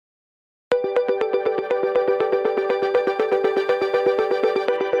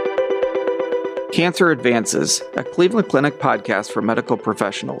Cancer Advances, a Cleveland Clinic podcast for medical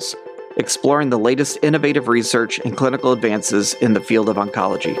professionals, exploring the latest innovative research and clinical advances in the field of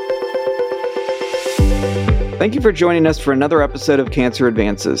oncology. Thank you for joining us for another episode of Cancer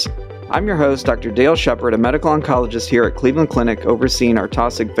Advances. I'm your host, Dr. Dale Shepard, a medical oncologist here at Cleveland Clinic overseeing our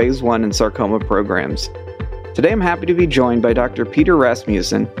TAUSIG Phase 1 and sarcoma programs. Today I'm happy to be joined by Dr. Peter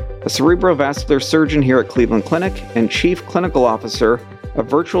Rasmussen, a cerebral vascular surgeon here at Cleveland Clinic and Chief Clinical Officer of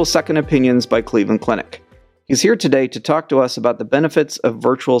Virtual Second Opinions by Cleveland Clinic. He's here today to talk to us about the benefits of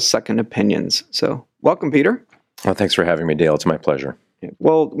virtual second opinions. So, welcome, Peter. Well, thanks for having me, Dale. It's my pleasure.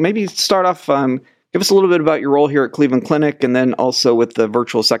 Well, maybe start off, give us a little bit about your role here at Cleveland Clinic and then also with the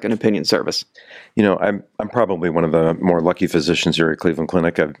Virtual Second Opinion service. You know, I'm probably one of the more lucky physicians here at Cleveland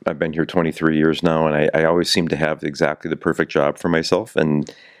Clinic. I've been here 23 years now, and I always seem to have exactly the perfect job for myself.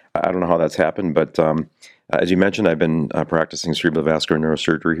 And I don't know how that's happened, but as you mentioned, I've been practicing cerebral vascular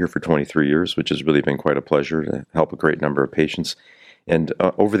neurosurgery here for 23 years, which has really been quite a pleasure to help a great number of patients. And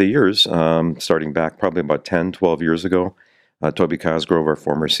over the years, starting back probably about 10, 12 years ago, Toby Cosgrove, our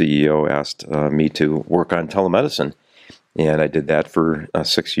former CEO, asked me to work on telemedicine. And I did that for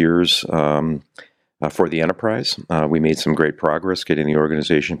 6 years for the enterprise. We made some great progress getting the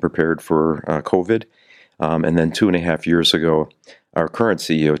organization prepared for COVID. And then 2.5 years ago, our current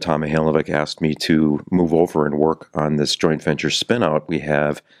CEO, Tom Mihailovic, asked me to move over and work on this joint venture spinout we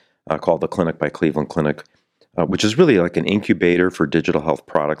have called the Clinic by Cleveland Clinic, which is really like an incubator for digital health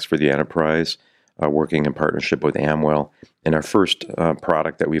products for the enterprise, working in partnership with Amwell. And our first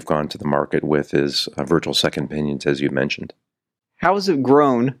product that we've gone to the market with is Virtual Second Opinions, as you mentioned. How has it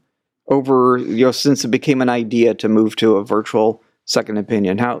grown over, since it became an idea to move to a virtual second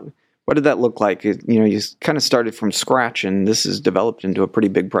opinion? What did that look like? You kind of started from scratch, and this has developed into a pretty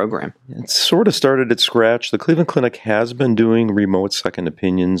big program. It sort of started at scratch. The Cleveland Clinic has been doing remote second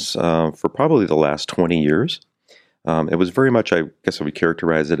opinions for probably the last 20 years. It was very much, I guess I would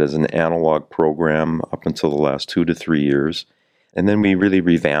characterize it as an analog program up until the last 2 to 3 years. And then we really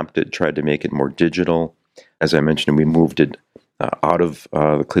revamped it, tried to make it more digital. As I mentioned, we moved it out of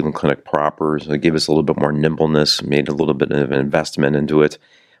the Cleveland Clinic proper. So it gave us a little bit more nimbleness, made a little bit of an investment into it.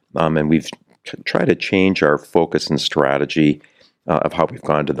 And we've tried to change our focus and strategy of how we've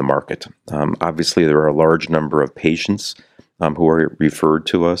gone to the market. Obviously, there are a large number of patients who are referred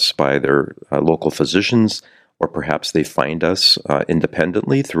to us by their local physicians, or perhaps they find us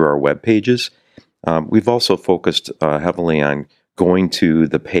independently through our web pages. We've also focused heavily on going to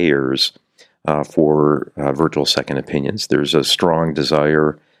the payers for virtual second opinions. There's a strong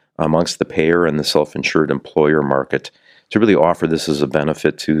desire amongst the payer and the self-insured employer market to really offer this as a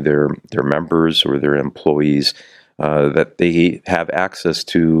benefit to their members or their employees, that they have access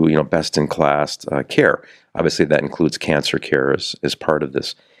to best-in-class care. Obviously, that includes cancer care as part of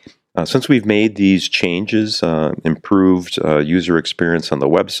this. Since we've made these changes, improved user experience on the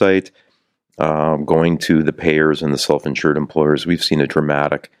website, going to the payers and the self-insured employers, we've seen a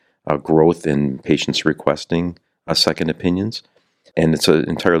dramatic growth in patients requesting second opinions. And it's an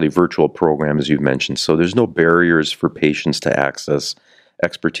entirely virtual program, as you've mentioned. So there's no barriers for patients to access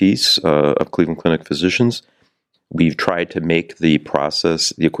expertise of Cleveland Clinic physicians. We've tried to make the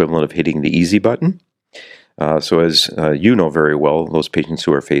process the equivalent of hitting the easy button. So as you know very well, those patients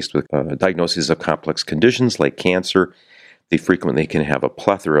who are faced with diagnoses of complex conditions like cancer, they frequently can have a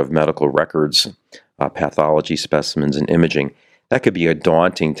plethora of medical records, pathology specimens, and imaging. That could be a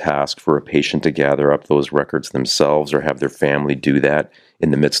daunting task for a patient to gather up those records themselves or have their family do that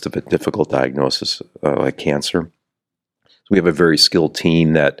in the midst of a difficult diagnosis like cancer. So we have a very skilled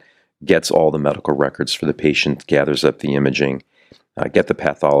team that gets all the medical records for the patient, gathers up the imaging, get the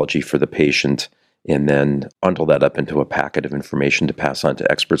pathology for the patient, and then bundle that up into a packet of information to pass on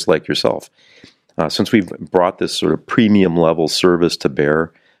to experts like yourself. Since we've brought this sort of premium level service to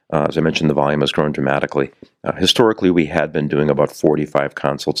bear, as I mentioned, the volume has grown dramatically. Historically, we had been doing about 45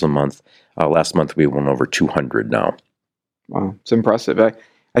 consults a month. Last month, we went over 200 now. Wow, it's impressive.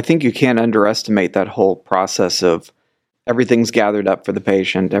 I think you can't underestimate that whole process of everything's gathered up for the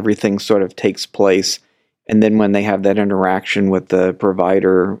patient, everything sort of takes place, and then when they have that interaction with the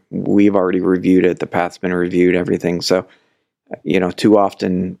provider, we've already reviewed it, the path's been reviewed, everything. So, too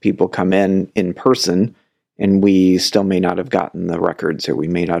often people come in person, and we still may not have gotten the records, or we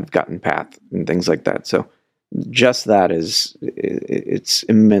may not have gotten path and things like that. So just that it's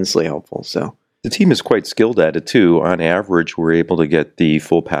immensely helpful. So the team is quite skilled at it too. On average, we're able to get the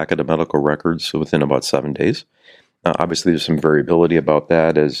full packet of medical records within about 7 days. Obviously, there's some variability about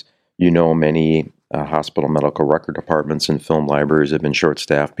that. As you know, many hospital medical record departments and film libraries have been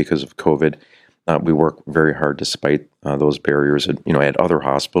short-staffed because of COVID. We work very hard despite those barriers, at other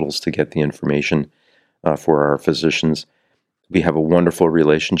hospitals to get the information for our physicians. We have a wonderful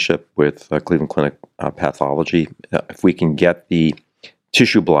relationship with Cleveland Clinic Pathology. If we can get the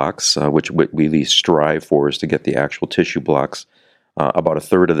tissue blocks, which we really strive for is to get the actual tissue blocks, about a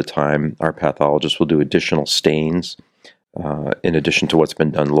third of the time our pathologists will do additional stains in addition to what's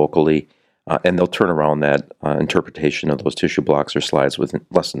been done locally, and they'll turn around that interpretation of those tissue blocks or slides within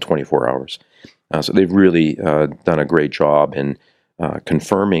less than 24 hours. So they've really done a great job in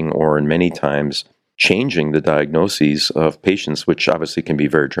confirming or in many times changing the diagnoses of patients, which obviously can be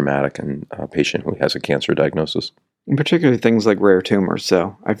very dramatic in a patient who has a cancer diagnosis. In particular, things like rare tumors.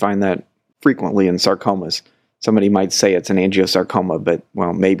 So I find that frequently in sarcomas. Somebody might say it's an angiosarcoma, but,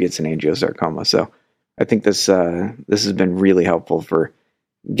 well, maybe it's an angiosarcoma. So I think this has been really helpful for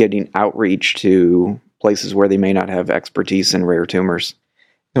getting outreach to places where they may not have expertise in rare tumors.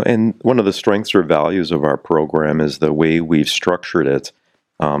 And one of the strengths or values of our program is the way we've structured it.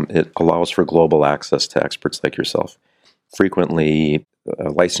 It allows for global access to experts like yourself. Frequently,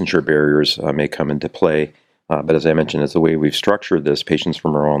 licensure barriers may come into play, but as I mentioned, it's the way we've structured this. Patients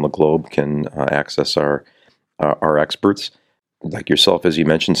from around the globe can access our experts. Like yourself, as you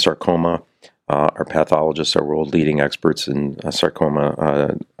mentioned, sarcoma. Our pathologists are world-leading experts in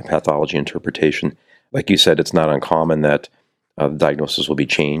sarcoma pathology interpretation. Like you said, it's not uncommon that the diagnosis will be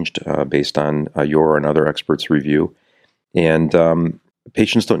changed based on your and other experts' review. And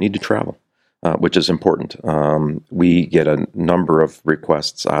patients don't need to travel, which is important. We get a number of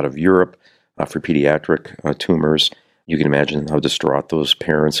requests out of Europe for pediatric tumors. You can imagine how distraught those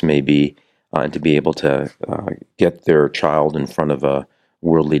parents may be, and to be able to get their child in front of a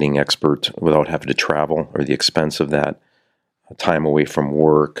world-leading expert without having to travel or the expense of that, time away from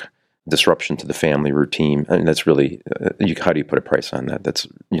work, disruption to the family routine. I mean, that's really, how do you put a price on that? That's,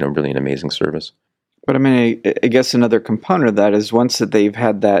 really an amazing service. But I mean, I guess another component of that is once that they've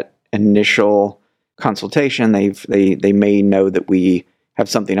had that initial consultation, they may know that we have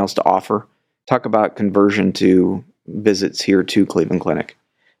something else to offer. Talk about conversion to visits here to Cleveland Clinic.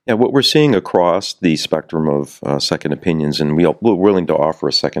 Yeah, what we're seeing across the spectrum of second opinions, and we're willing to offer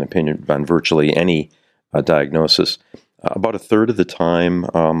a second opinion on virtually any diagnosis. About a third of the time,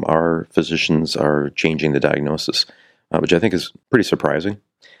 our physicians are changing the diagnosis, which I think is pretty surprising.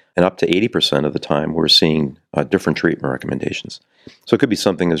 And up to 80% of the time, we're seeing different treatment recommendations. So it could be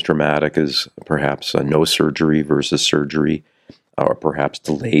something as dramatic as perhaps no surgery versus surgery, or perhaps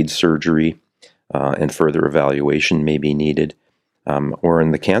delayed surgery, and further evaluation may be needed. Or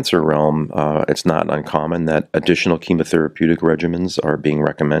in the cancer realm, it's not uncommon that additional chemotherapeutic regimens are being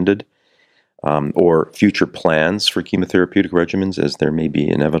recommended, or future plans for chemotherapeutic regimens as there may be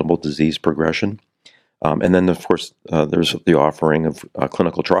inevitable disease progression. And then, of course, there's the offering of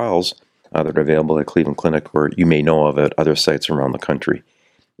clinical trials that are available at Cleveland Clinic, or you may know of at other sites around the country.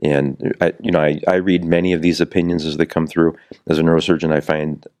 And I read many of these opinions as they come through. As a neurosurgeon, I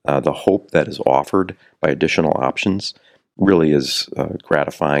find the hope that is offered by additional options really is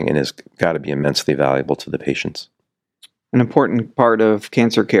gratifying and has got to be immensely valuable to the patients. An important part of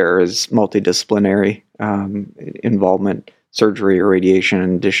cancer care is multidisciplinary involvement, surgery or radiation,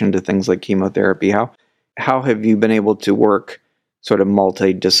 in addition to things like chemotherapy. How have you been able to work sort of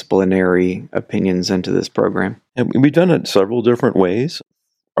multidisciplinary opinions into this program? And we've done it several different ways.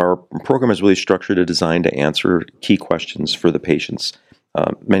 Our program is really structured and designed to answer key questions for the patients.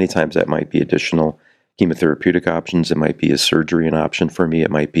 Many times that might be additional chemotherapeutic options. It might be, is surgery an option for me? It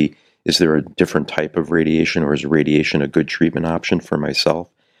might be, is there a different type of radiation, or is radiation a good treatment option for myself?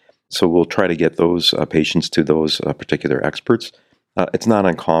 So we'll try to get those patients to those particular experts. It's not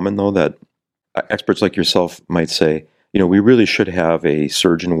uncommon, though, that experts like yourself might say, we really should have a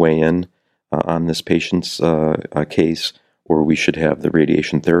surgeon weigh in on this patient's case, or we should have the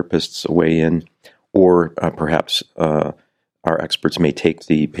radiation therapists weigh in, or perhaps our experts may take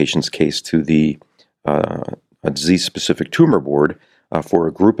the patient's case to the a disease-specific tumor board for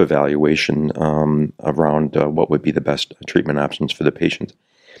a group evaluation around what would be the best treatment options for the patient.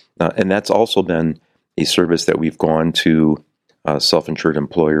 And that's also been a service that we've gone to self-insured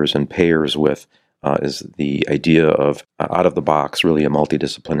employers and payers with, is the idea of out of the box, really a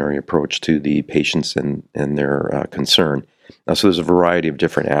multidisciplinary approach to the patients and their concern. So there's a variety of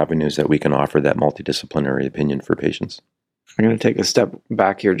different avenues that we can offer that multidisciplinary opinion for patients. I'm going to take a step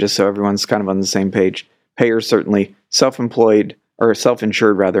back here just so everyone's kind of on the same page. Payers, certainly self-employed or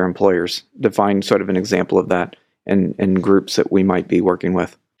self-insured rather employers. Define sort of an example of that and groups that we might be working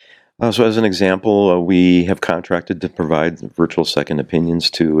with. So as an example, we have contracted to provide virtual second opinions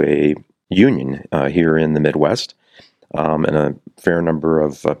to a union here in the Midwest. and a fair number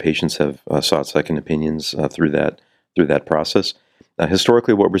of patients have sought second opinions through that process.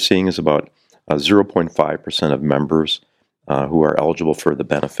 Historically, what we're seeing is about 0.5% of members who are eligible for the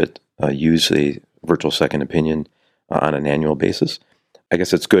benefit use a virtual second opinion on an annual basis. I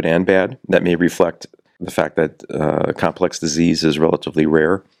guess it's good and bad. That may reflect the fact that complex disease is relatively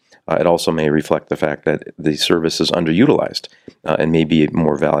rare. It also may reflect the fact that the service is underutilized and may be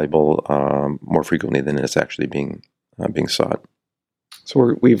more valuable more frequently than it's actually being sought.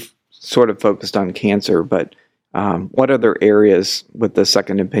 So we've sort of focused on cancer, but what other areas with the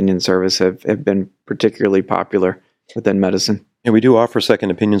second opinion service have been particularly popular within medicine? And we do offer second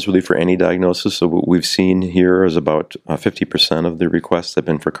opinions really for any diagnosis. So what we've seen here is about 50% of the requests have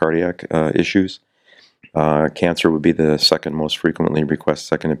been for cardiac issues. Cancer would be the second most frequently requested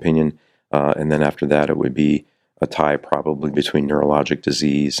second opinion. And then after that, it would be a tie probably between neurologic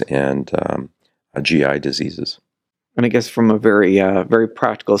disease and GI diseases. And I guess from a very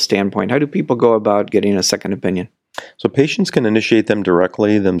practical standpoint, how do people go about getting a second opinion? So patients can initiate them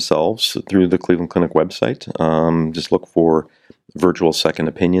directly themselves through the Cleveland Clinic website. Just look for virtual second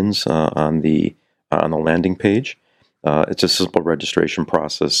opinions on the landing page. It's a simple registration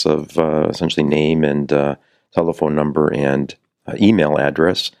process of essentially name and telephone number and email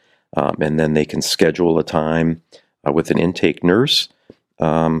address, and then they can schedule a time with an intake nurse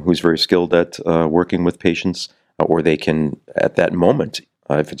who's very skilled at working with patients, or they can, at that moment,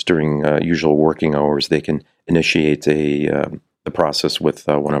 if it's during usual working hours, they can initiate the process with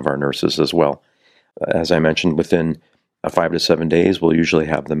one of our nurses as well. As I mentioned, within 5 to 7 days, we'll usually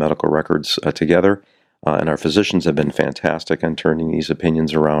have the medical records together, and our physicians have been fantastic in turning these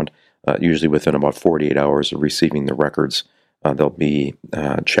opinions around. Usually within about 48 hours of receiving the records, they'll be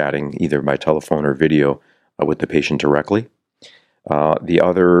chatting either by telephone or video with the patient directly.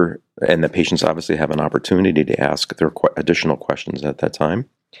 And the patients obviously have an opportunity to ask their additional questions at that time.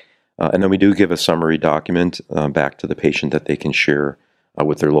 And then we do give a summary document back to the patient that they can share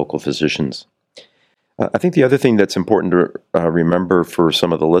with their local physicians. I think the other thing that's important to remember for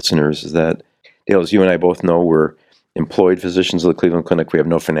some of the listeners is that, Dale, as you and I both know, we're employed physicians at the Cleveland Clinic. We have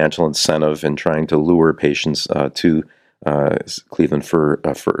no financial incentive in trying to lure patients to Cleveland for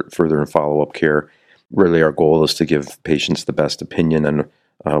further and follow-up care. Really, our goal is to give patients the best opinion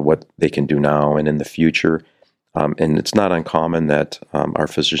on what they can do now and in the future. And it's not uncommon that our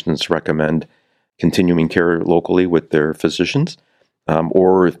physicians recommend continuing care locally with their physicians,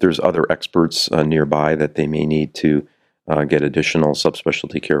 or if there's other experts nearby that they may need to get additional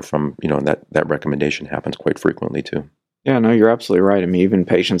subspecialty care from, that recommendation happens quite frequently too. Yeah, no, you're absolutely right. I mean, even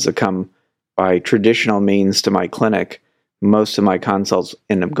patients that come by traditional means to my clinic, most of my consults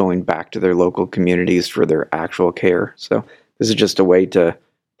end up going back to their local communities for their actual care. So this is just a way to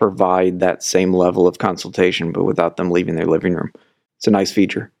provide that same level of consultation, but without them leaving their living room. It's a nice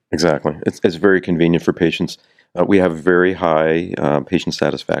feature. Exactly. It's very convenient for patients. We have very high patient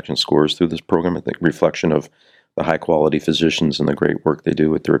satisfaction scores through this program. I think reflection of the high-quality physicians and the great work they do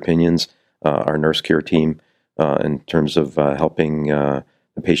with their opinions. Our nurse care team, in terms of helping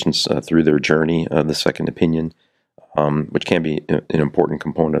the patients through their journey, the second opinion, which can be an important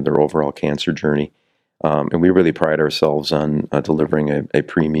component of their overall cancer journey. And we really pride ourselves on delivering a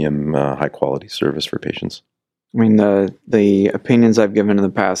premium, high-quality service for patients. I mean, the opinions I've given in the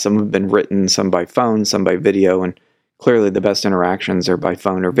past, some have been written, some by phone, some by video, and clearly the best interactions are by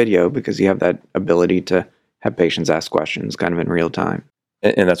phone or video because you have that ability to have patients ask questions kind of in real time.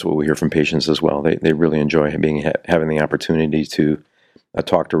 And that's what we hear from patients as well. They really enjoy having the opportunity to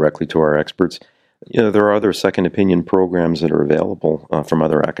talk directly to our experts. There are other second opinion programs that are available from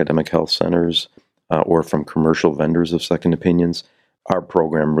other academic health centers or from commercial vendors of second opinions. Our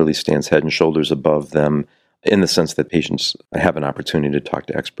program really stands head and shoulders above them in the sense that patients have an opportunity to talk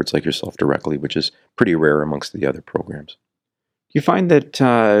to experts like yourself directly, which is pretty rare amongst the other programs. Do you find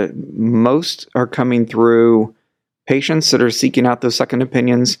that most are coming through patients that are seeking out those second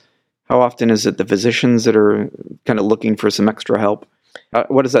opinions? How often is it the physicians that are kind of looking for some extra help?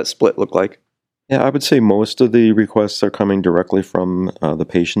 What does that split look like? Yeah, I would say most of the requests are coming directly from the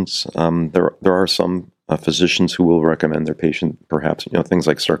patients. There are some physicians who will recommend their patient, perhaps, things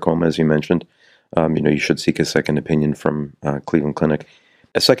like sarcoma, as you mentioned. You should seek a second opinion from Cleveland Clinic.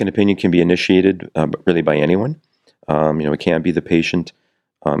 A second opinion can be initiated really by anyone. It can be the patient.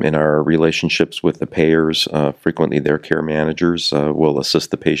 In our relationships with the payers, frequently their care managers will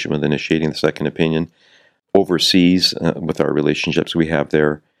assist the patient with initiating the second opinion. Overseas, with our relationships we have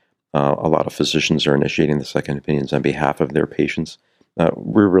there, a lot of physicians are initiating the second opinions on behalf of their patients.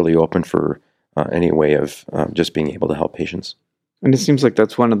 We're really open for any way of just being able to help patients. And it seems like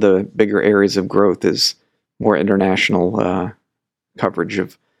that's one of the bigger areas of growth is more international coverage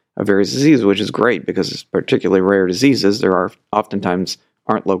of various diseases, which is great because it's particularly rare diseases. There are oftentimes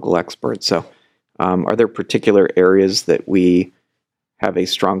aren't local experts. So are there particular areas that we have a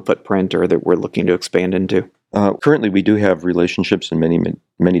strong footprint or that we're looking to expand into? Currently, we do have relationships in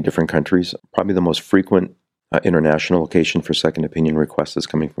many different countries. Probably the most frequent international location for second opinion requests is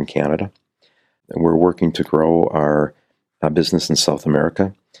coming from Canada. We're working to grow our business in South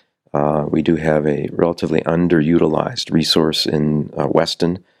America. We do have a relatively underutilized resource in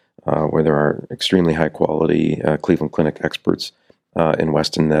Weston, where there are extremely high-quality Cleveland Clinic experts in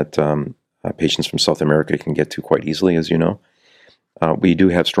Weston that patients from South America can get to quite easily, as you know. We do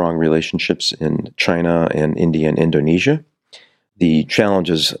have strong relationships in China and India and Indonesia. The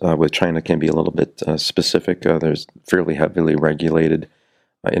challenges with China can be a little bit specific. There's fairly heavily regulated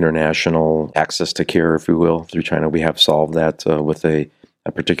international access to care, if you will, through China. We have solved that with a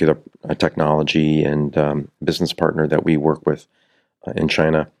particular technology and business partner that we work with in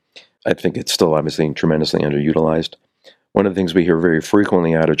China. I think it's still obviously tremendously underutilized. One of the things we hear very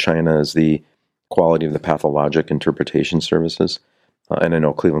frequently out of China is the quality of the pathologic interpretation services. And I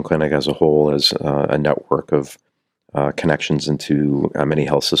know Cleveland Clinic as a whole has a network of connections into many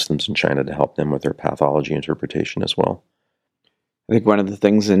health systems in China to help them with their pathology interpretation as well. I think one of the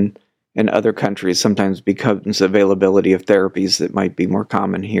things in other countries sometimes becomes availability of therapies that might be more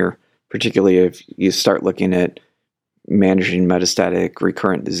common here, particularly if you start looking at managing metastatic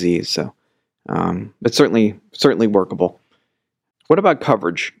recurrent disease. So, but certainly workable. What about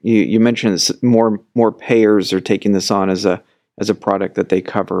coverage? You mentioned more payers are taking this on as a product that they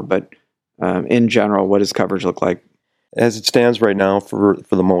cover, but in general, what does coverage look like? As it stands right now, for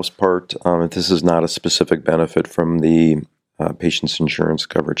the most part, this is not a specific benefit from the patient's insurance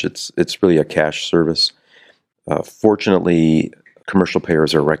coverage. It's really a cash service. Fortunately, commercial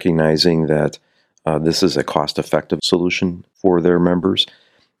payers are recognizing that this is a cost-effective solution for their members,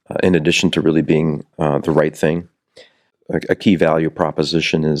 in addition to really being the right thing. A key value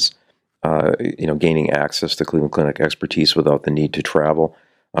proposition is gaining access to Cleveland Clinic expertise without the need to travel.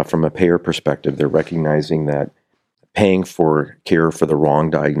 From a payer perspective, they're recognizing that paying for care for the wrong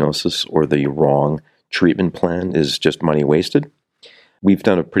diagnosis or the wrong treatment plan is just money wasted. We've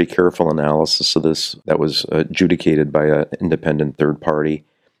done a pretty careful analysis of this that was adjudicated by an independent third party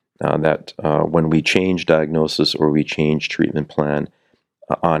that when we change diagnosis or we change treatment plan,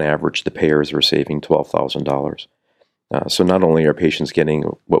 on average, the payers are saving $12,000. So not only are patients getting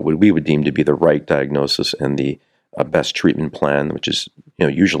what we would deem to be the right diagnosis and the best treatment plan, which is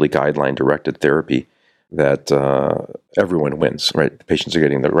usually guideline-directed therapy, that everyone wins, right? The patients are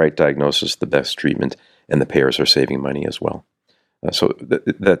getting the right diagnosis, the best treatment, and the payers are saving money as well. So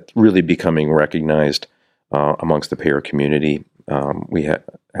that's really becoming recognized amongst the payer community. We have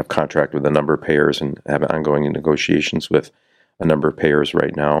contract with a number of payers and have ongoing negotiations with a number of payers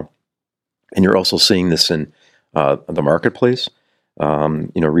right now. And you're also seeing this in the marketplace.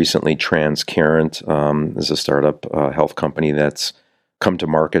 Recently Transcarent is a startup health company that's come to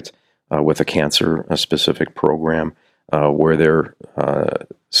market with a cancer-specific program where they're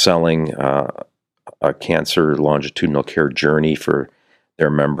selling a cancer longitudinal care journey for their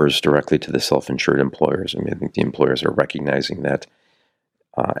members directly to the self-insured employers. I think the employers are recognizing that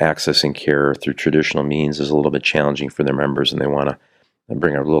accessing care through traditional means is a little bit challenging for their members, and they want to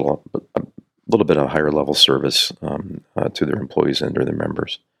bring a little bit of higher level service to their employees and to their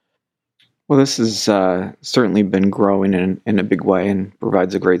members. Well, this has certainly been growing in a big way and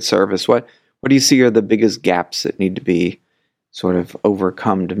provides a great service. What do you see are the biggest gaps that need to be sort of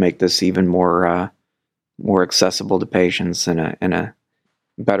overcome to make this even more accessible to patients and a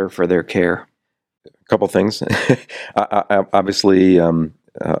better for their care? A couple things. Obviously,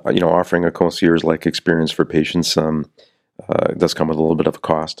 offering a concierge-like experience for patients does come with a little bit of a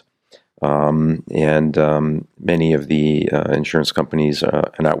cost. And many of the insurance companies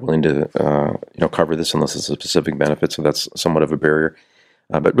are not willing to cover this unless it's a specific benefit, so that's somewhat of a barrier.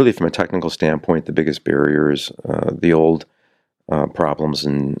 But really, from a technical standpoint, the biggest barrier is the old problems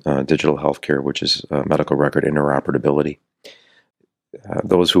in digital healthcare, which is medical record interoperability.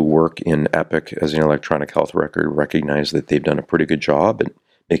 Those who work in Epic as an electronic health record recognize that they've done a pretty good job at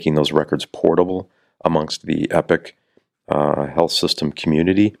making those records portable amongst the Epic health system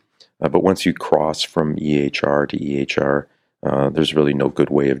community. But once you cross from EHR to EHR, there's really no good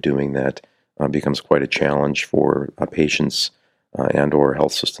way of doing that. It becomes quite a challenge for patients and or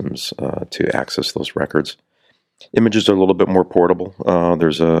health systems to access those records. Images are a little bit more portable.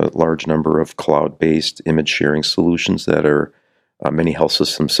 There's a large number of cloud-based image sharing solutions that are many health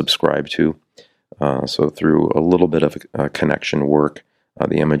systems subscribe to. So through a little bit of connection work,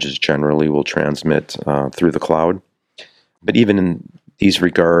 The images generally will transmit through the cloud. But even in these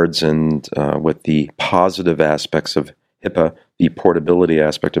regards, and with the positive aspects of HIPAA, the portability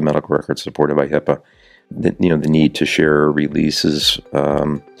aspect of medical records supported by HIPAA, the need to share releases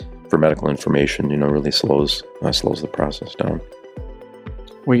for medical information, really slows the process down.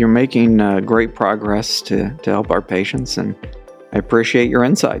 Well, you're making great progress to help our patients, and I appreciate your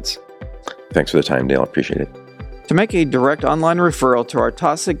insights. Thanks for the time, Dale. I appreciate it. To make a direct online referral to our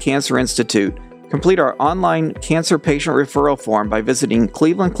Taussig Cancer Institute, complete our online cancer patient referral form by visiting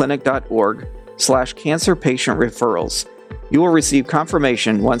clevelandclinic.org/cancer patient referrals. You will receive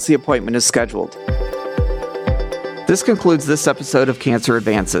confirmation once the appointment is scheduled. This concludes this episode of Cancer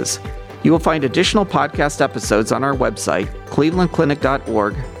Advances. You will find additional podcast episodes on our website,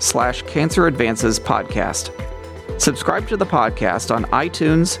 clevelandclinic.org/Cancer Advances podcast. Subscribe to the podcast on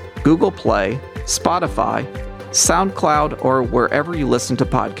iTunes, Google Play, Spotify, SoundCloud, or wherever you listen to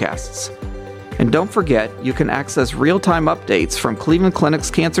podcasts. And don't forget, you can access real-time updates from Cleveland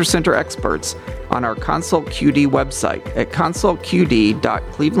Clinic's Cancer Center experts on our Consult QD website at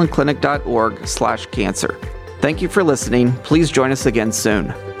consultqd.clevelandclinic.org/cancer. Thank you for listening. Please join us again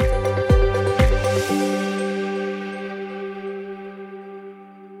soon.